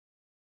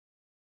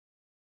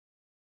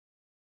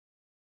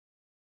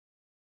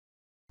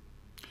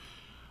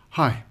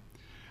Hi.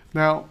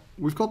 Now,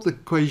 we've got the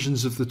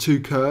equations of the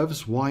two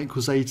curves, y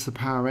equals a to the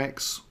power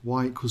x,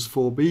 y equals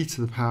 4b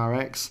to the power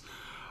x,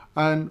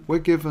 and we're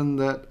given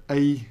that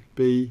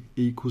ab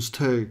equals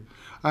 2,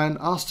 and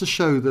asked to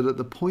show that at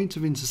the point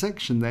of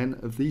intersection then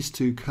of these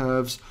two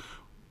curves,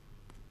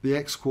 the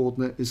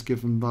x-coordinate is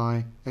given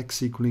by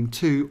x equaling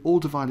 2, all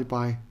divided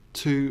by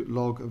 2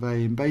 log of a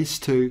in base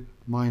 2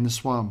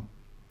 minus 1.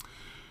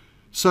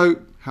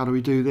 So, how do we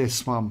do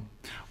this one?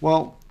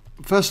 Well,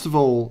 first of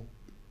all,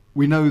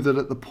 we know that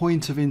at the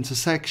point of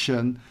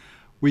intersection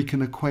we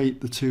can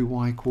equate the two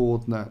y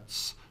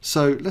coordinates.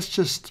 So let's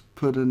just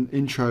put an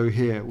intro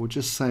here. We'll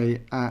just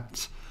say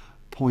at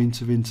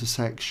point of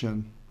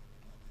intersection.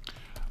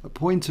 At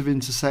point of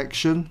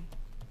intersection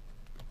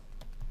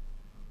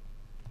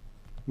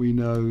we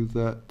know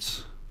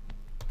that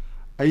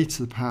a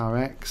to the power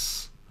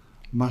x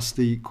must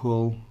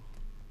equal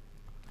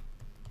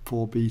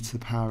 4b to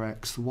the power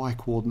x. The y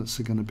coordinates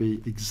are going to be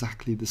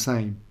exactly the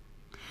same.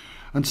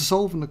 And to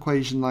solve an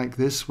equation like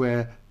this,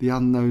 where the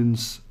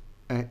unknown's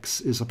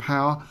x is a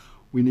power,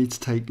 we need to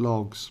take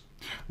logs.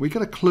 We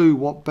get a clue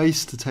what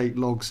base to take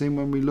logs in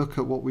when we look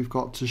at what we've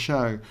got to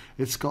show.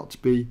 It's got to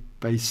be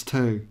base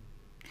 2.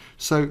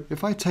 So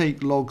if I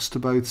take logs to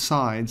both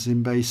sides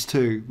in base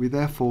 2, we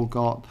therefore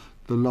got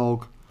the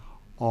log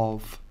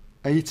of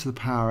a to the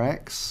power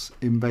x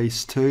in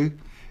base 2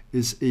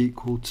 is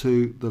equal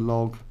to the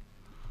log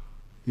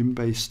in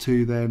base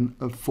 2 then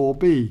of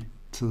 4b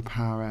to the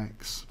power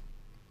x.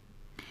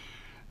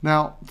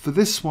 Now, for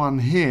this one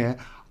here,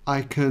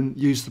 I can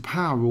use the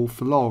power rule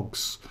for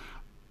logs,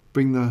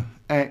 bring the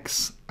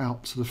x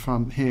out to the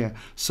front here.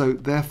 So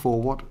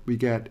therefore what we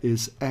get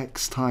is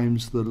x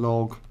times the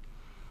log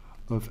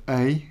of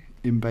a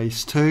in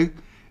base 2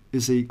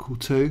 is equal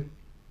to,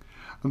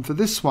 and for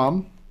this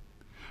one,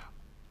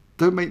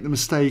 don't make the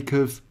mistake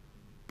of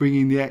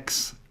bringing the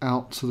x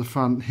out to the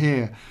front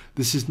here.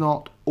 This is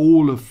not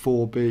all of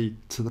 4b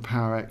to the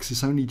power x,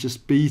 it's only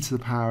just b to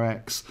the power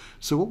x.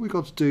 So what we've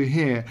got to do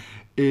here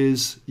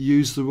is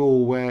use the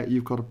rule where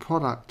you've got a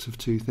product of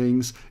two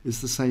things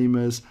is the same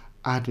as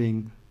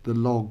adding the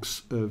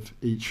logs of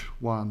each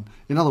one.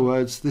 In other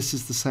words, this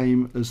is the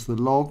same as the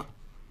log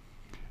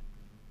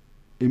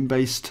in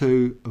base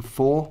 2 of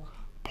 4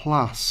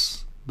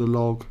 plus the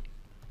log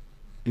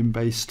in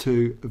base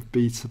 2 of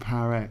b to the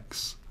power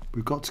x.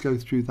 We've got to go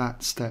through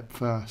that step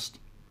first.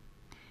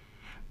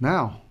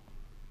 Now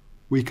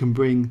we can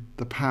bring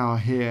the power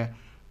here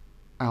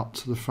out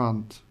to the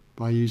front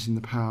by using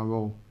the power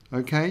rule.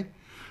 Okay,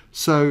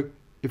 so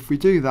if we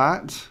do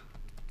that,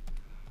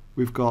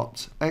 we've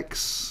got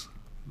x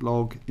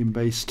log in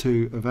base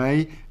 2 of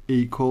a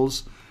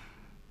equals,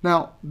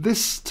 now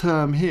this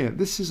term here,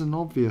 this is an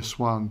obvious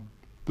one,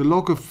 the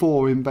log of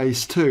 4 in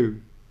base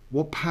 2.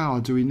 What power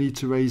do we need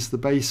to raise the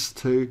base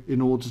to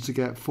in order to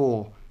get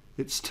 4?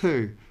 It's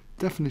 2.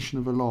 Definition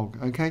of a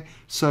log. Okay,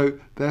 so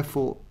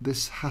therefore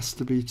this has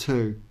to be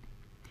 2.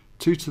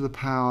 2 to the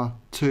power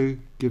 2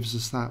 gives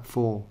us that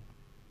 4.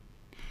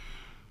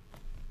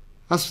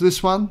 As for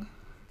this one,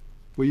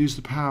 we'll use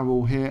the power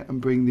rule here and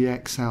bring the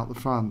x out the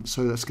front.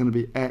 So that's going to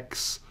be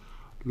x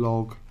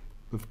log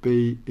of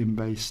b in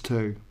base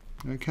 2.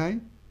 Okay.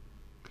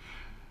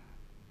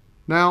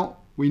 Now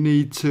we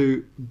need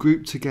to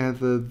group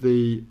together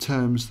the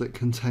terms that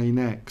contain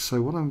x.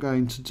 So what I'm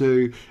going to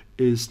do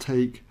is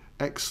take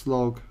x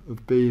log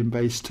of b in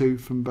base 2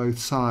 from both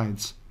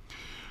sides.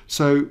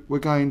 So we're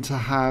going to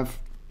have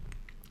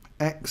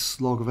x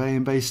log of a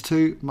in base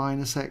 2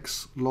 minus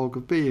x log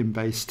of b in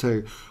base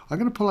 2. I'm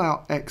going to pull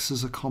out x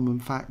as a common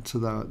factor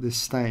though at this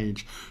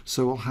stage.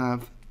 So we'll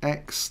have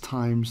x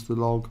times the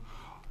log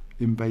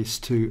in base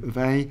 2 of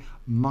a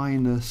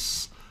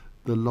minus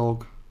the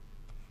log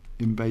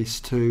in base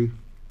 2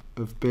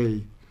 of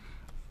b.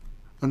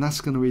 And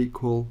that's going to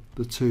equal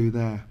the 2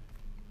 there.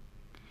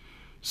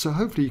 So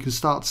hopefully you can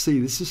start to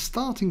see this is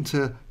starting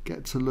to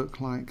get to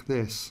look like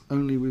this,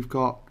 only we've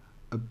got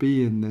a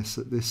b in this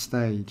at this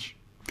stage.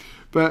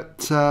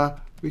 But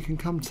we can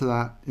come to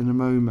that in a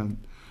moment.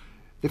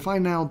 If I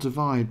now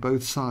divide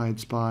both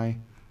sides by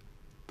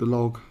the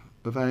log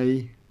of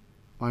a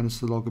minus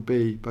the log of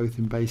b, both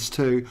in base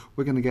 2,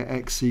 we're going to get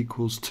x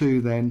equals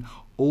 2 then,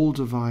 all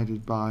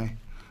divided by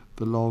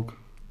the log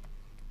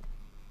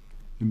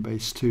in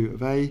base 2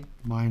 of a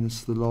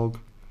minus the log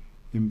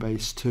in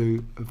base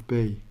 2 of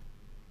b.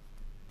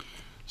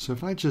 So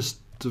if I just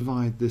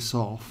divide this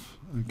off,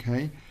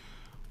 okay,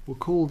 we'll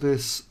call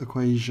this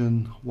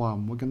equation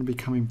 1. We're going to be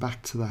coming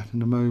back to that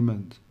in a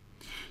moment.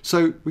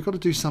 So we've got to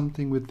do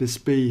something with this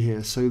b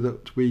here so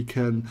that we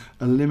can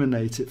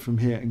eliminate it from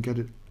here and get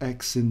it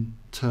x in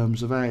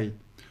terms of a.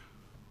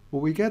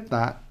 Well, we get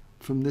that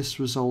from this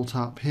result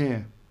up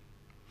here.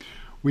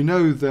 We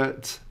know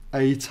that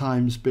a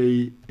times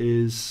b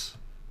is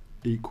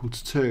equal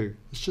to 2.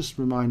 Let's just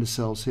remind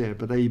ourselves here,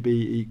 but ab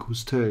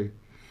equals 2.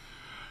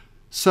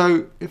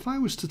 So if I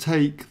was to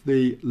take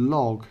the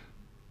log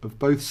of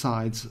both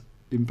sides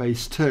in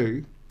base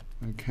 2,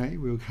 okay,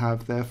 we'll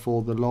have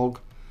therefore the log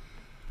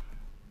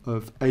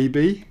of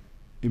AB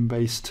in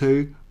base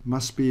 2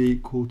 must be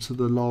equal to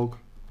the log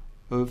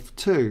of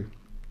 2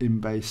 in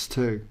base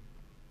 2.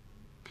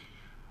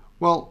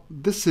 Well,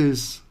 this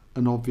is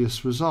an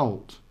obvious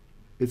result.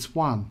 It's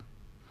 1.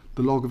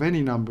 The log of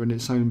any number in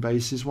its own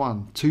base is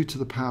 1. 2 to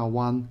the power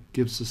 1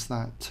 gives us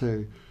that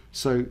 2.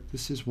 So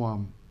this is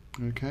 1.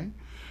 Okay?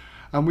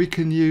 And we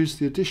can use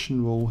the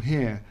addition rule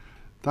here.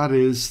 That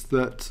is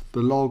that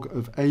the log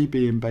of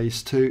AB in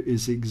base 2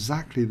 is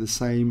exactly the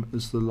same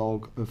as the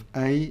log of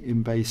A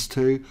in base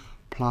 2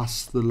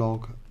 plus the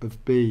log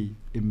of B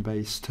in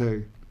base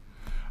 2.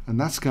 And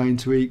that's going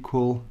to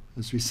equal,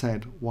 as we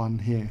said, 1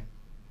 here.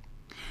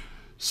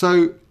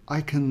 So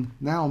I can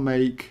now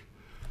make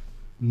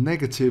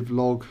negative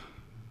log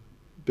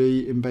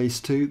B in base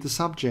 2 the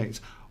subject.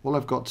 All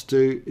I've got to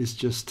do is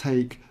just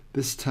take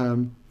this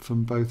term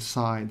from both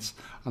sides,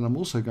 and I'm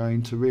also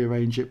going to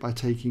rearrange it by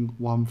taking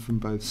 1 from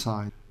both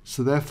sides.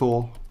 So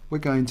therefore we're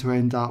going to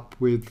end up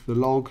with the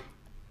log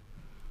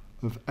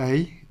of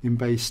A in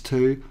base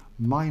 2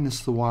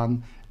 minus the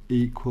 1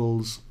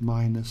 equals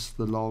minus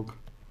the log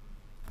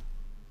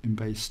in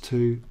base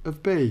 2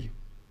 of B.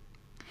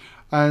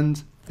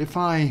 And if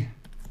I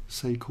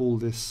say call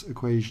this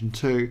equation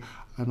 2,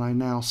 and I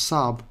now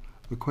sub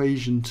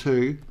equation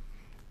 2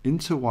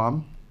 into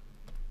 1,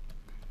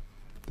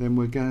 then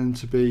we're going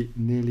to be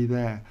nearly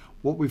there.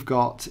 What we've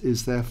got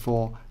is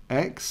therefore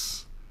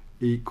x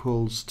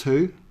equals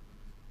 2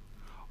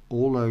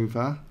 all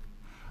over,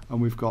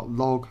 and we've got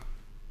log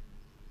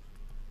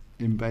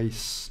in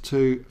base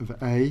 2 of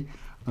A,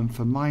 and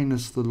for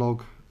minus the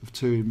log of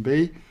 2 in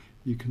B,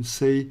 you can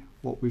see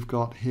what we've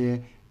got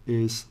here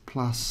is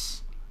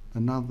plus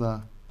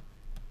another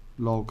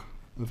log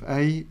of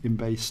A in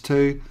base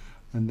 2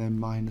 and then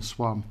minus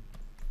 1.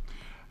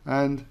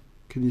 And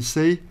can you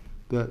see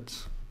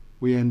that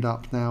we end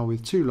up now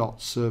with 2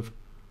 lots of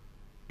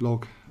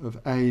log of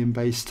A in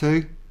base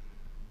 2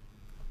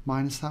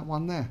 minus that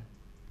one there,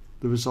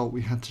 the result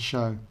we had to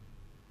show.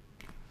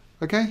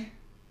 Okay?